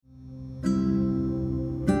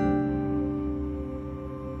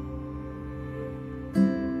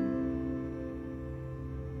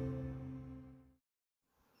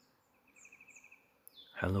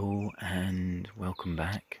Hello and welcome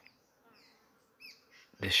back.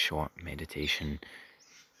 This short meditation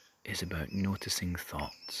is about noticing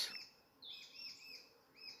thoughts.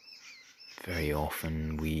 Very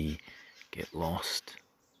often we get lost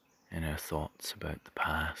in our thoughts about the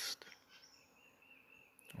past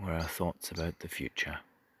or our thoughts about the future.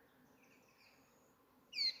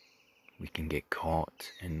 We can get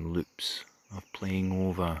caught in loops of playing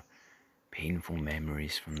over painful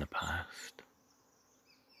memories from the past.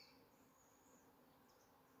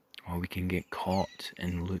 Or we can get caught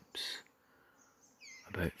in loops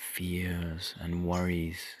about fears and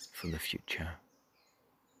worries for the future.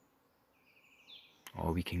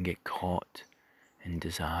 Or we can get caught in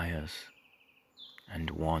desires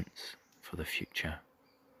and wants for the future.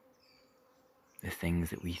 The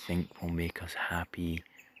things that we think will make us happy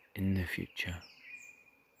in the future.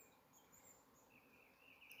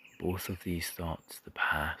 Both of these thoughts, the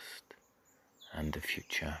past and the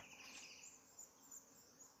future,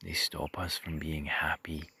 they stop us from being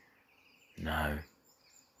happy now.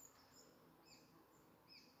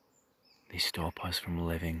 They stop us from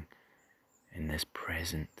living in this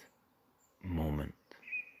present moment.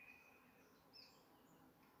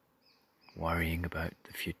 Worrying about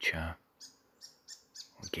the future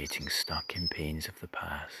or getting stuck in pains of the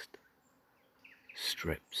past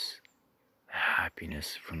strips the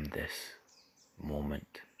happiness from this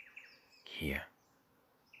moment here.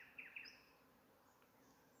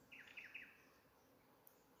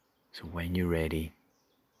 So when you're ready,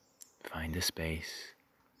 find a space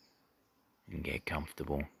and get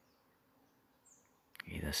comfortable,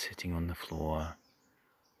 either sitting on the floor,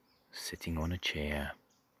 sitting on a chair,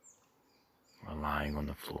 or lying on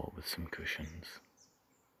the floor with some cushions.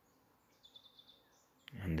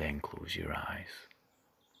 And then close your eyes.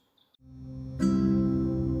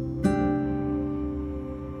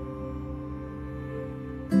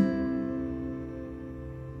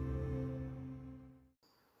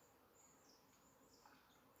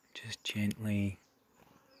 Just gently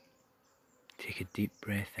take a deep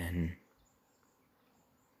breath in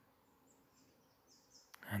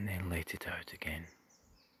and then let it out again.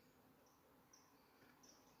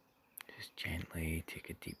 Just gently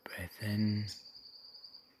take a deep breath in.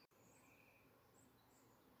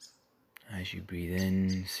 As you breathe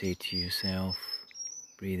in, say to yourself,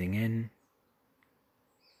 breathing in.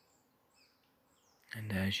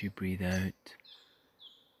 And as you breathe out,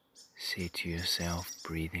 say to yourself,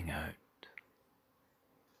 breathing out.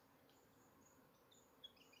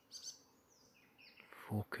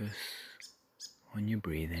 Focus on your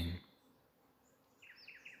breathing.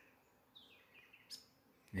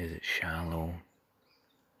 Is it shallow?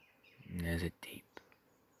 Is it deep?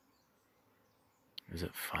 Is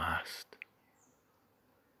it fast?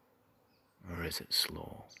 Or is it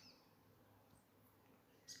slow?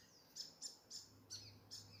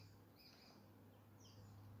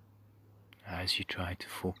 As you try to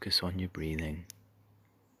focus on your breathing,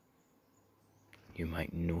 you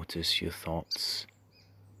might notice your thoughts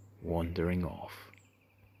wandering off.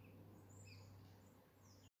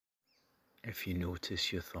 If you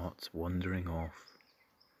notice your thoughts wandering off,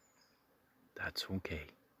 that's okay.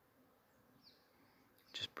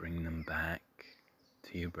 Just bring them back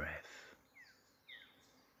to your breath.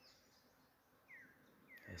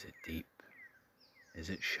 Is it deep? Is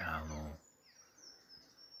it shallow?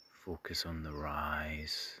 Focus on the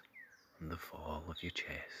rise and the fall of your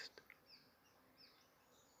chest.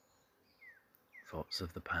 Thoughts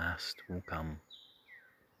of the past will come.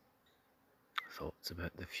 Thoughts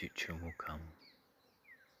about the future will come.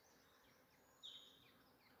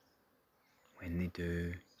 When they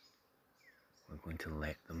do, we're going to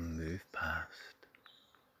let them move past,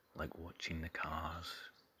 like watching the cars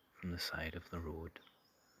from the side of the road.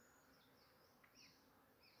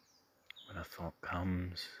 When a thought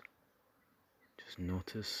comes, just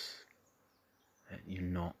notice that you're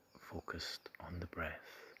not focused on the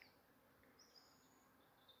breath,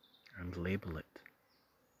 and label it.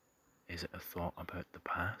 Is it a thought about the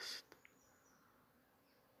past,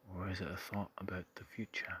 or is it a thought about the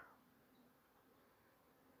future?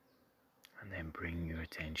 And then bring your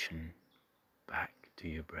attention back to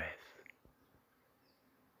your breath.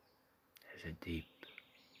 Is it deep?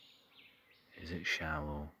 Is it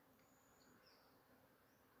shallow?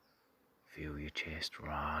 Feel your chest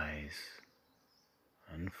rise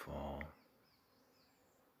and fall.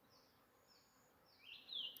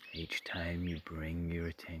 Each time you bring your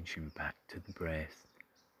attention back to the breath,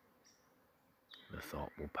 the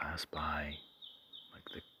thought will pass by like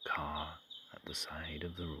the car at the side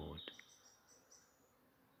of the road.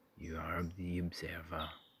 You are the observer,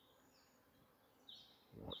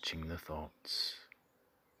 watching the thoughts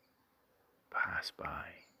pass by.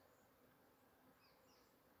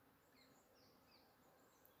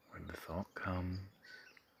 When the thought comes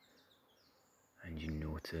and you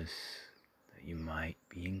notice that you might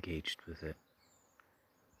be engaged with it,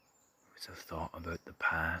 if it's a thought about the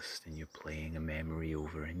past and you're playing a memory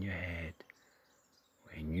over in your head,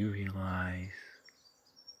 when you realize,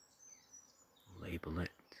 label it,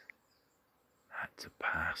 that's a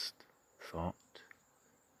past thought,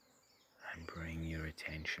 and bring your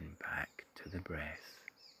attention back to the breath.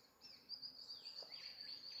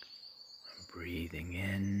 And breathing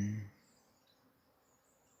in,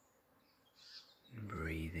 and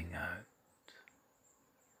breathing out.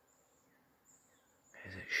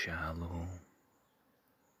 Is it shallow?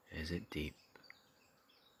 Is it deep?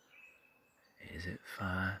 Is it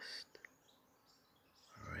fast?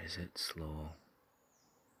 Or is it slow?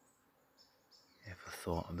 If a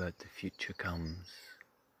thought about the future comes,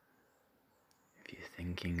 if you're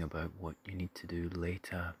thinking about what you need to do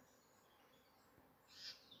later,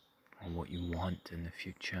 or what you want in the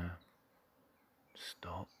future,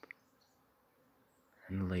 stop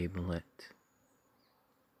and label it.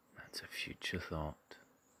 That's a future thought.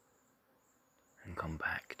 And come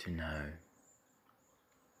back to now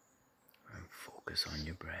and focus on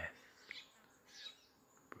your breath.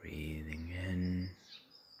 Breathing in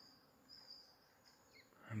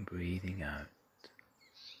and breathing out.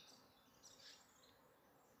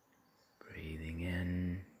 Breathing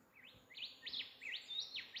in,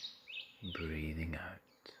 breathing out.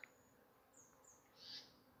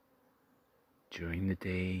 During the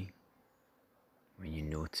day, when you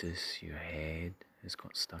notice your head has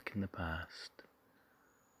got stuck in the past,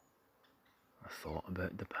 a thought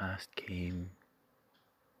about the past came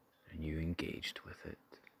and you engaged with it.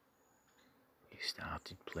 You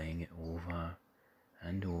started playing it over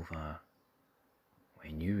and over.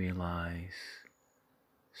 When you realize,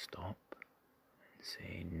 stop and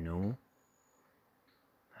say, no,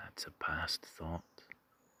 that's a past thought.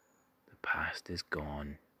 The past is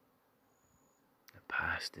gone. The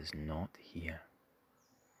past is not here.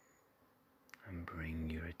 And bring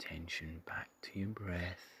your attention back to your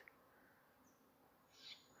breath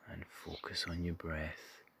and focus on your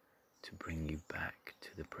breath to bring you back to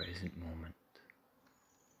the present moment.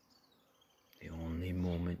 The only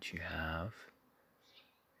moment you have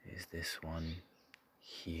is this one,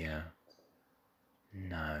 here,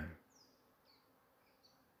 now.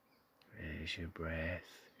 Is your breath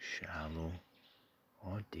shallow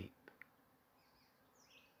or deep?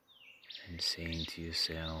 And saying to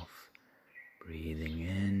yourself, breathing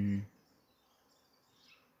in,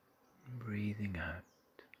 breathing out.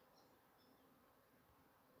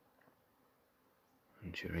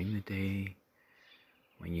 And during the day,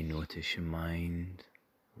 when you notice your mind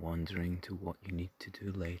wandering to what you need to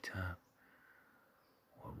do later,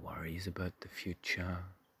 or worries about the future,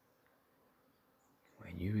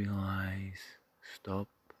 when you realize, stop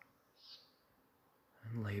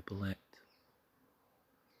and label it.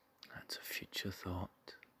 That's a future thought.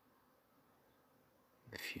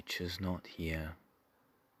 The future's not here.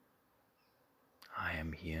 I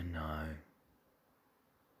am here now.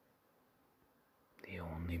 The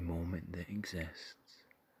only moment that exists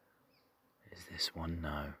is this one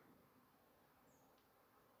now.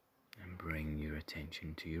 And bring your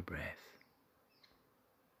attention to your breath.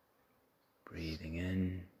 Breathing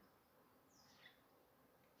in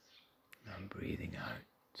and breathing out.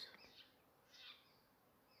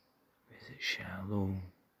 Is it shallow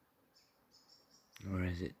or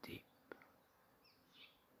is it deep?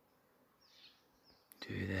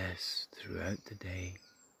 Do this throughout the day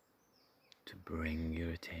to bring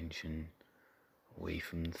your attention away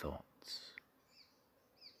from thoughts.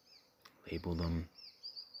 Label them.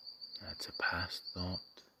 That's a past thought.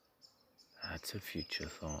 That's a future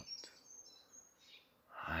thought.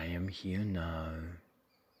 I am here now.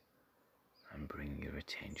 And bring your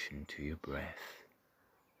attention to your breath.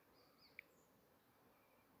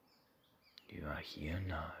 You are here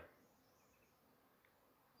now.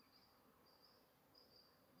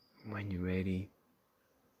 When you're ready,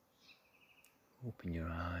 open your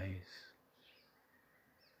eyes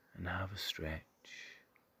and have a stretch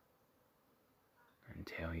and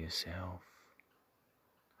tell yourself,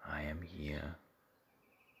 I am here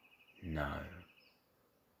now.